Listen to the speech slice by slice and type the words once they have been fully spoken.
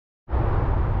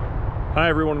Hi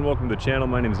everyone and welcome to the channel.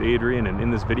 My name is Adrian, and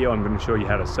in this video I'm going to show you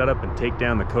how to set up and take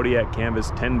down the Kodiak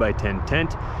Canvas 10x10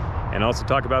 tent and also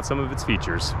talk about some of its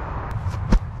features.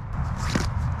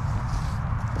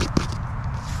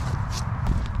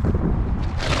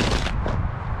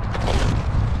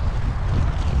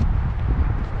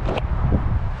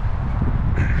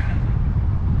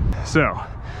 So,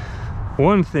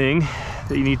 one thing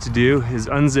that you need to do is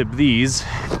unzip these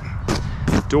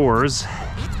doors,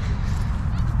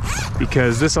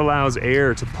 because this allows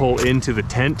air to pull into the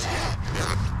tent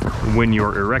when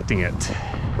you're erecting it.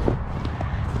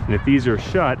 And if these are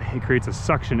shut, it creates a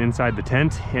suction inside the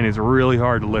tent and it's really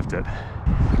hard to lift it.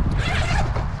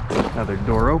 Another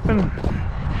door open.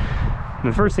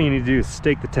 And the first thing you need to do is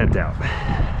stake the tent out.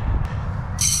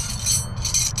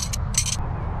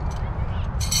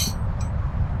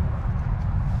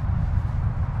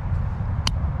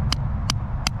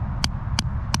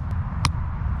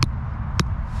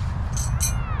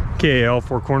 Okay, all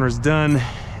four corners done,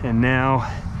 and now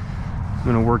I'm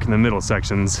gonna work in the middle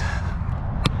sections.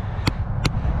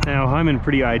 Now, I'm in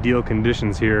pretty ideal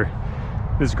conditions here.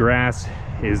 This grass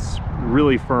is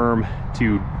really firm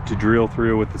to drill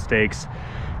through with the stakes.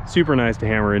 Super nice to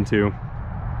hammer into.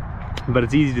 But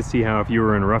it's easy to see how if you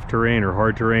were in rough terrain or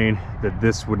hard terrain, that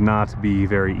this would not be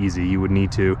very easy. You would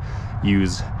need to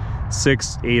use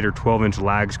 6, 8, or 12-inch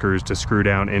lag screws to screw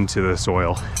down into the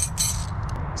soil.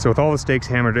 So with all the stakes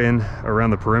hammered in around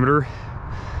the perimeter,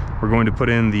 we're going to put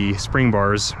in the spring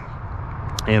bars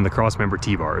and the cross-member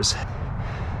T-bars.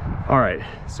 All right,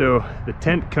 so the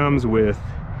tent comes with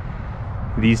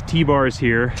these T-bars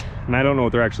here, and I don't know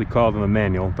what they're actually called in the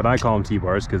manual, but I call them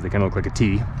T-bars because they kind of look like a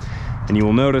T. And you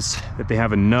will notice that they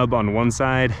have a nub on one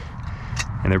side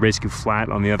and they're basically flat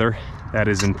on the other. That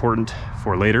is important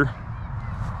for later.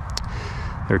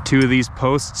 There are 2 of these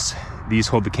posts. These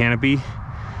hold the canopy.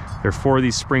 There are 4 of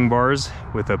these spring bars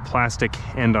with a plastic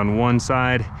end on one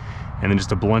side and then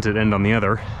just a blunted end on the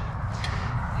other.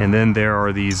 And then there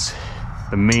are the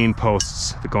main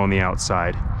posts that go on the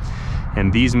outside.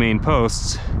 And these main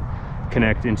posts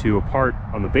connect into a part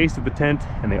on the base of the tent,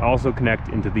 and they also connect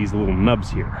into these little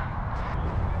nubs here.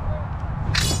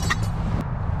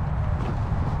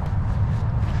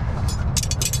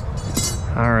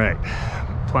 All right,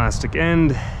 plastic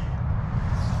end.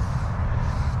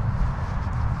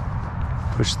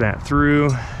 Push that through.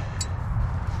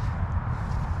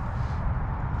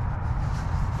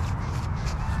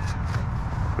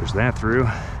 Push that through.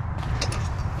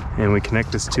 And we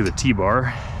connect this to the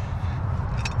T-bar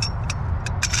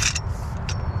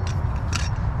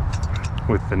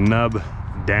with the nub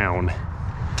down.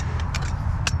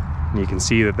 And you can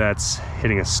see that that's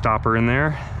hitting a stopper in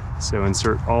there. So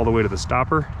insert all the way to the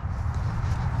stopper.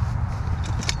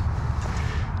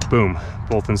 Boom,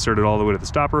 both inserted all the way to the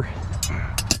stopper.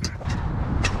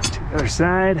 To the other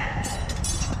side,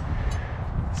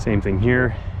 same thing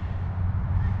here.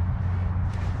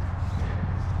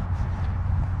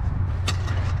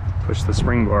 Push the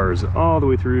spring bars all the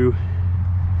way through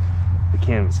the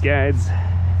canvas guides.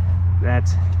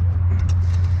 That,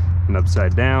 and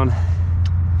upside down.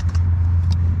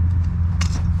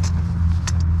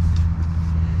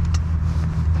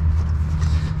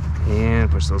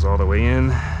 And push those all the way in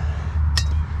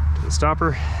to the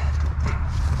stopper.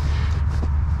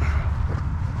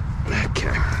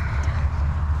 Okay.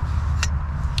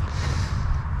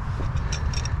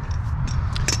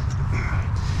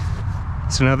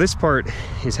 So now this part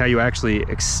is how you actually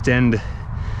extend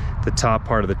the top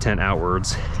part of the tent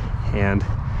outwards. And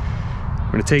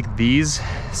we're gonna take these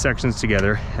sections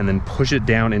together and then push it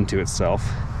down into itself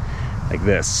like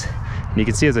this. And you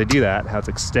can see as I do that, how it's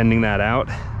extending that out.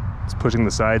 It's pushing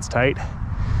the sides tight,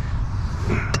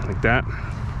 like that.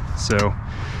 So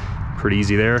pretty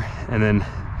easy there. And then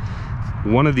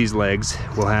one of these legs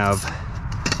will have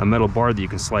a metal bar that you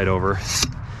can slide over,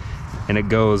 and it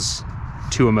goes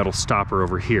to a metal stopper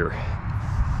over here.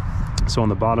 So on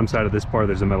the bottom side of this bar,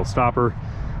 there's a metal stopper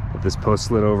with this post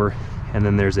slid over, and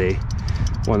then there's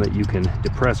one that you can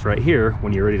depress right here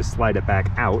when you're ready to slide it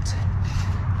back out,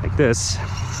 like this,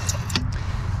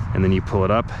 and then you pull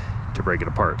it up to break it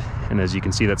apart. And as you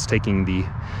can see, that's taking the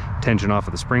tension off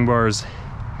of the spring bars,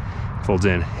 folds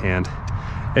in, and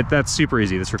that's super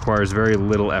easy. This requires very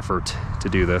little effort to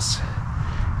do this.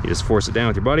 You just force it down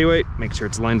with your body weight, make sure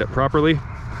it's lined up properly,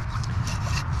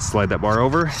 slide that bar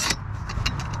over,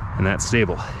 and that's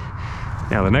stable.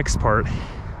 Now the next part,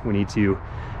 we need to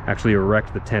actually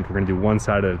erect the tent. We're gonna do one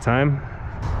side at a time.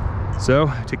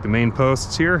 So take the main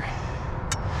posts here,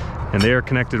 and they are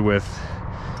connected with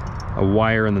a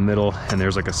wire in the middle, and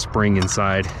there's like a spring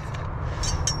inside.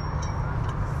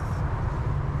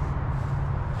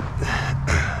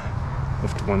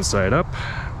 Lift one side up.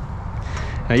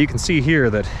 Now you can see here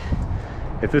that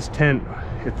if this tent,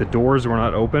 if the doors were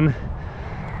not open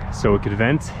so it could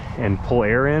vent and pull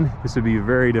air in, this would be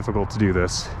very difficult to do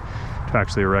this, to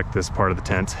actually erect this part of the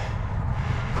tent.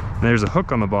 And there's a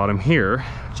hook on the bottom here,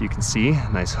 which you can see, a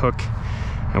nice hook.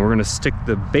 And we're gonna stick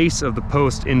the base of the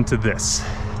post into this.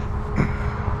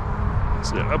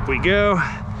 So up we go.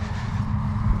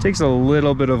 Takes a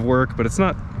little bit of work, but it's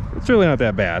really not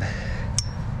that bad.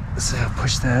 So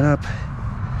push that up,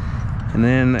 and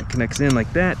then that connects in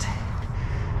like that.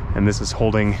 And this is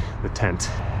holding the tent.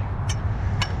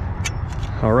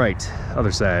 All right,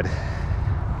 other side.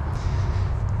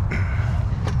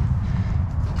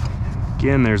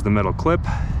 Again, there's the metal clip.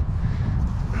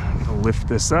 I'm gonna lift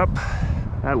this up.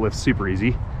 That lifts super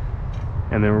easy.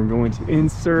 And then we're going to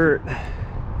insert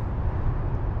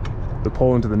the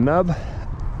pole into the nub,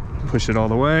 push it all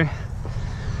the way.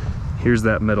 Here's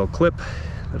that metal clip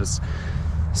that is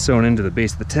sewn into the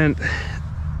base of the tent.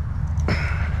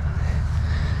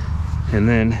 And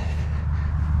then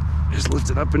just lift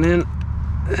it up and in.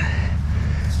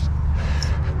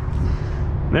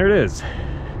 There it is.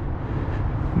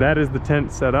 That is the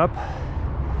tent set up.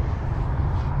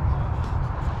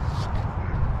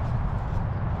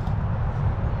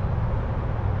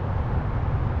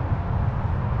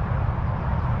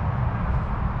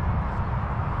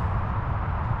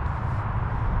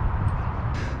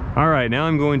 All right, now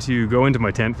I'm going to go into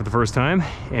my tent for the first time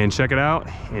and check it out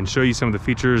and show you some of the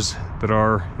features that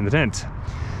are in the tent.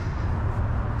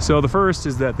 So the first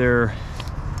is that the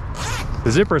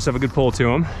zippers have a good pull to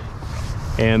them,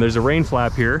 and there's a rain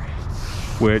flap here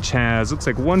which looks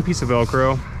like one piece of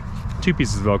Velcro, two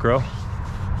pieces of Velcro,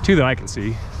 two that I can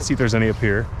see. Let's see if there's any up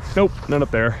here. Nope, none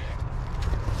up there.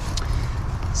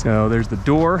 So there's the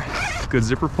door, good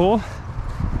zipper pull,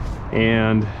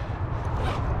 and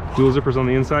dual zippers on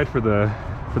the inside for the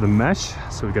mesh.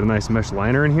 So we've got a nice mesh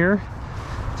liner in here,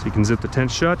 so you can zip the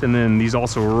tent shut. And then these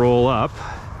also roll up,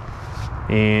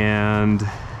 and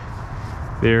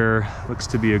there looks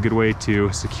to be a good way to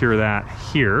secure that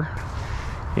here.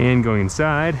 And going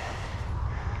inside,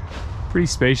 pretty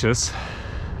spacious.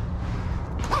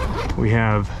 We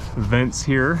have vents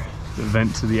here that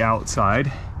vent to the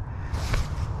outside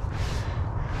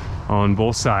on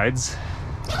both sides.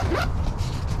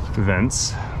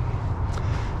 Vents.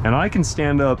 And I can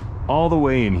stand up all the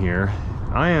way in here.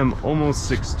 I am almost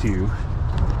 6'2".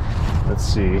 Let's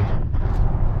see.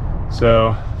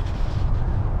 So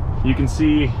you can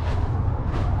see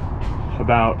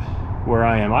about where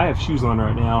I am. I have shoes on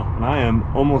right now, and I am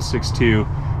almost 6'2",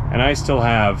 and I still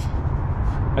have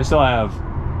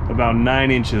about 9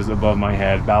 inches above my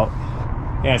head,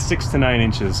 6 to 9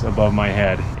 inches above my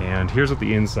head. And here's what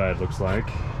the inside looks like.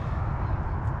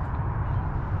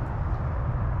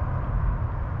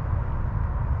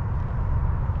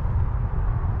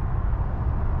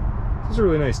 This is a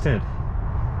really nice tent.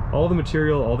 All the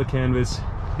material, all the canvas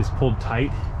is pulled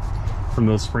tight from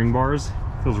those spring bars.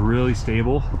 It feels really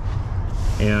stable.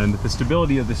 And the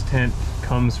stability of this tent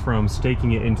comes from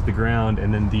staking it into the ground,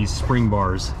 and then these spring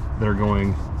bars that are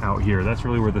going out here. That's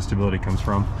really where the stability comes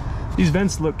from. These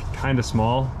vents look kind of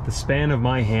small. The span of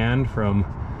my hand from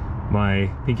my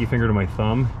pinky finger to my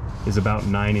thumb is about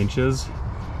 9 inches.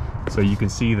 So you can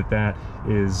see that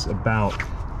is about,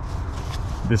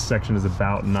 this section is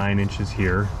about 9 inches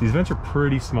here. These vents are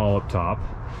pretty small up top.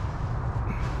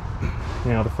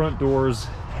 Now the front doors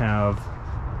have,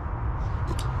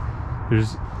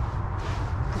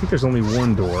 I think there's only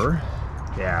one door.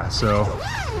 Yeah, so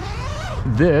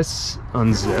this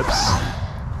unzips.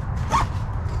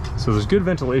 So there's good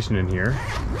ventilation in here.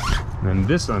 And then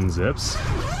this unzips.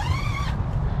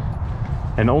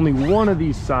 And only one of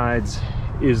these sides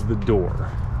is the door.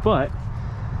 But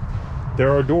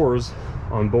there are doors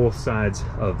on both sides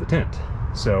of the tent.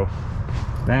 So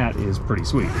that is pretty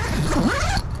sweet.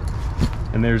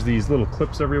 And there's these little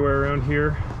clips everywhere around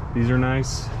here. These are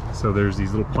nice. So there's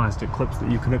these little plastic clips that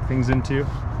you can hook things into.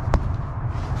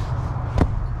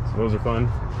 So those are fun.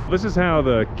 This is how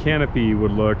the canopy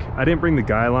would look. I didn't bring the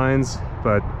guy lines,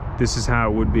 but this is how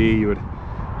it would be. You would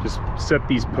just set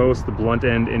these posts, the blunt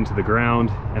end, into the ground,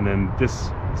 and then this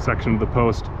section of the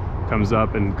post comes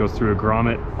up and goes through a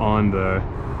grommet on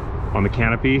the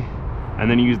canopy,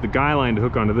 and then you use the guy line to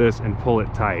hook onto this and pull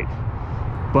it tight.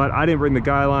 But I didn't bring the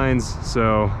guy lines,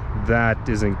 so that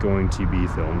isn't going to be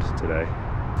filmed today.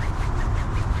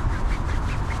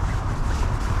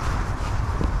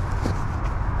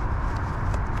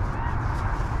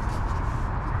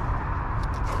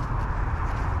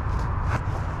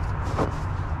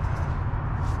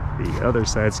 The other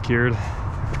side secured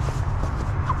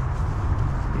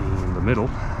in the middle.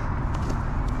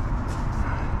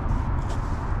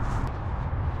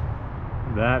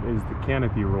 that is the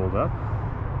canopy rolled up.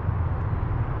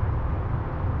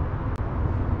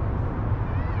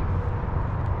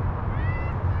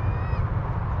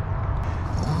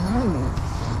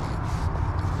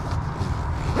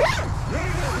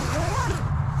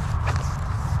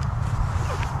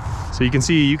 So you can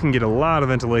see you can get a lot of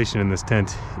ventilation in this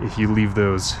tent if you leave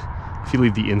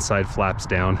the inside flaps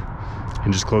down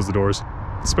and just close the doors,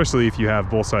 especially if you have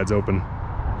both sides open.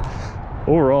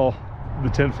 Overall, the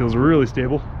tent feels really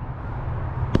stable.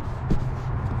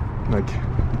 Like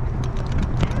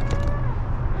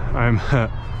I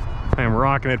am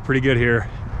rocking it pretty good here.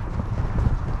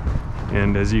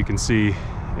 And as you can see,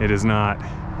 it is not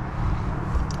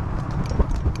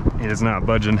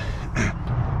budging.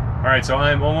 All right, so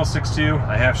I'm almost 6'2".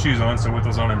 I have shoes on, so with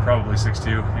those on, I'm probably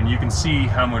 6'2". And you can see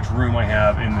how much room I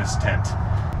have in this tent.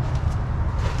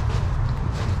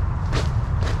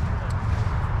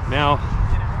 Now,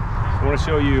 I want to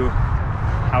show you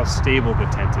how stable the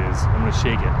tent is. I'm going to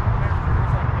shake it.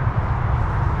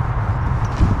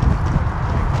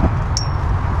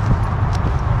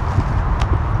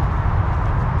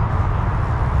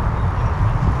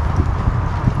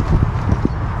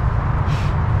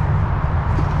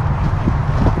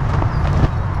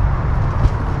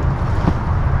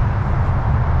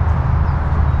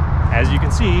 As you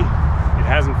can see, it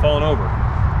hasn't fallen over.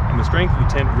 And the strength of the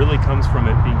tent really comes from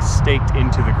it being staked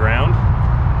into the ground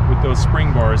with those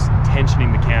spring bars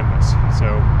tensioning the canvas. So,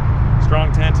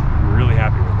 strong tent, I'm really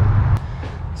happy with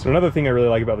it. So another thing I really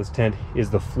like about this tent is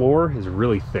the floor is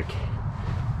really thick.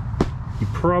 You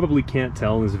probably can't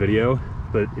tell in this video,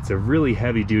 but it's a really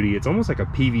heavy duty, it's almost like a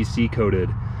PVC coated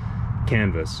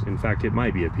canvas. In fact, it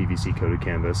might be a PVC coated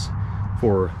canvas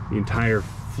for the entire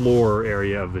floor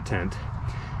area of the tent.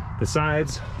 The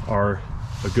sides are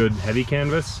a good heavy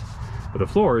canvas, but the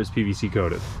floor is PVC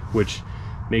coated, which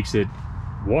makes it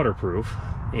waterproof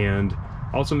and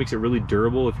also makes it really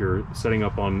durable if you're setting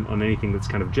up on anything that's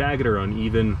kind of jagged or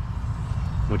uneven,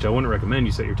 which I wouldn't recommend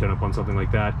you set your tent up on something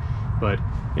like that. But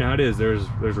you know how it is, there's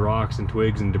rocks and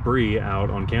twigs and debris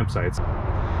out on campsites.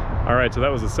 All right, so that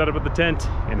was the setup of the tent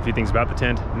and a few things about the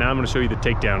tent. Now I'm going to show you the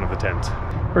takedown of the tent.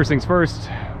 First things first,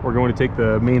 we're going to take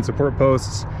the main support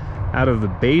posts out of the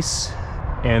base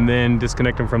and then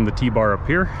disconnect them from the T-bar up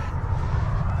here.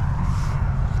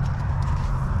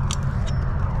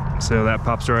 So that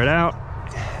pops right out,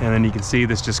 and then you can see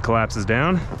this just collapses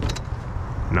down.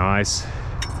 Nice.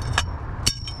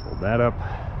 Fold that up,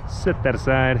 set that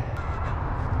aside.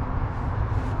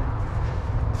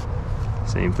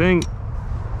 Same thing.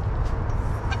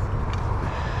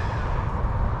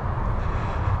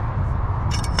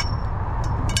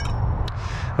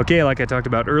 Okay, like I talked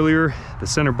about earlier, the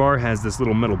center bar has this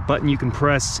little metal button you can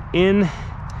press in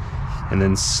and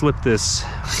then slip this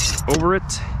over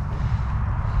it,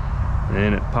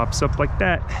 and it pops up like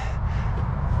that.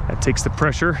 That takes the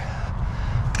pressure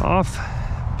off,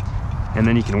 and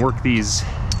then you can work these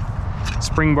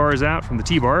spring bars out from the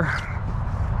T-bar.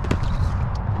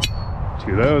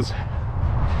 Two of those.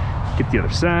 Get the other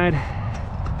side,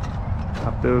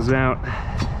 pop those out.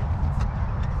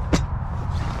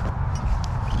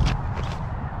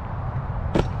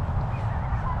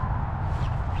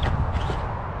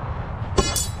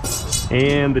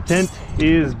 And the tent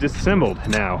is disassembled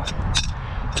now,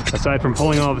 aside from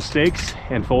pulling all the stakes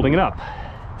and folding it up.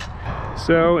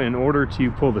 So in order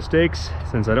to pull the stakes,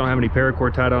 since I don't have any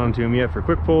paracord tied onto them yet for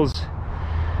quick pulls,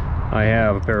 I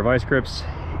have a pair of vice grips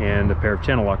and a pair of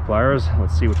channel lock pliers.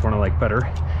 Let's see which one I like better.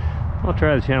 I'll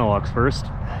try the channel locks first.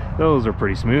 Those are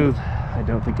pretty smooth. I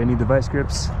don't think I need the vice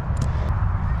grips.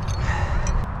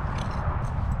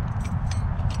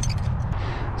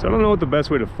 So I don't know what the best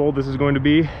way to fold this is going to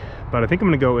be, but I think I'm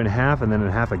going to go in half and then in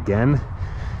half again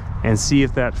and see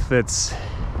if that fits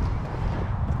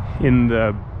in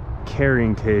the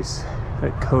carrying case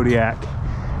that Kodiak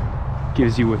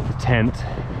gives you with the tent.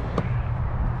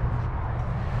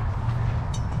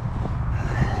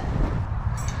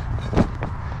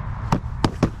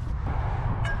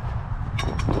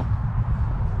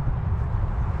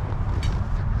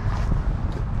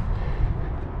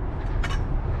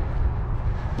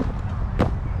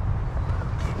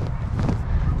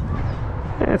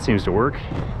 That seems to work.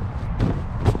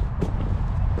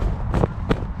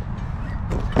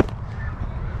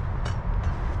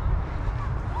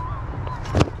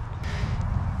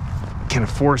 Kind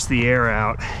of force the air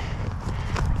out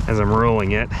as I'm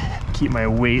rolling it. Keep my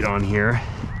weight on here.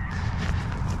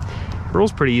 It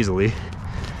rolls pretty easily.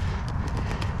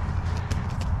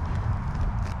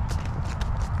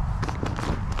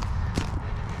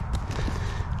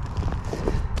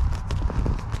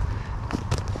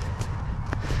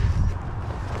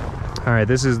 All right,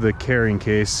 this is the carrying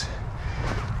case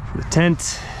for the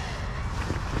tent.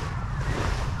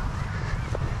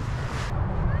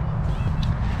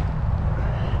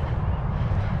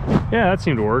 Yeah, that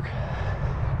seemed to work.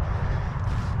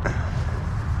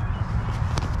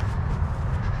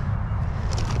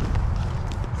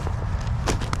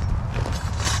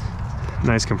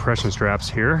 Nice compression straps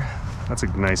here. That's a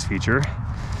nice feature.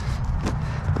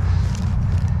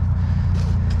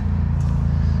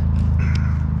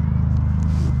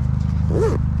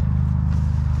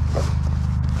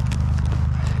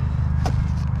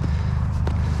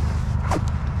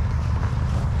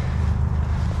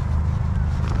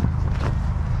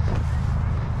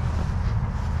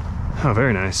 Oh,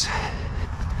 very nice.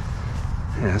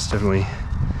 Yeah, that's definitely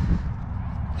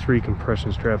 3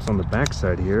 compression straps on the back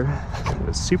side here.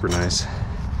 That's super nice.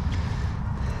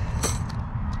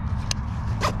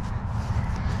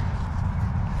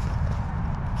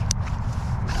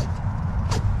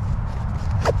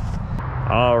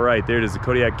 All right, there it is, the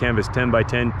Kodiak Canvas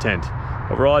 10x10 tent.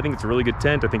 Overall, I think it's a really good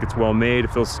tent. I think it's well made.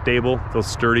 It feels stable, feels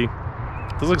sturdy.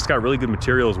 Feels like it's got really good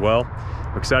material as well.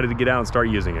 I'm excited to get out and start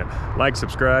using it. Like,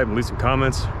 subscribe, leave some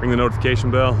comments, ring the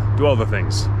notification bell, do all the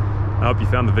things. I hope you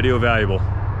found the video valuable.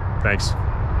 Thanks.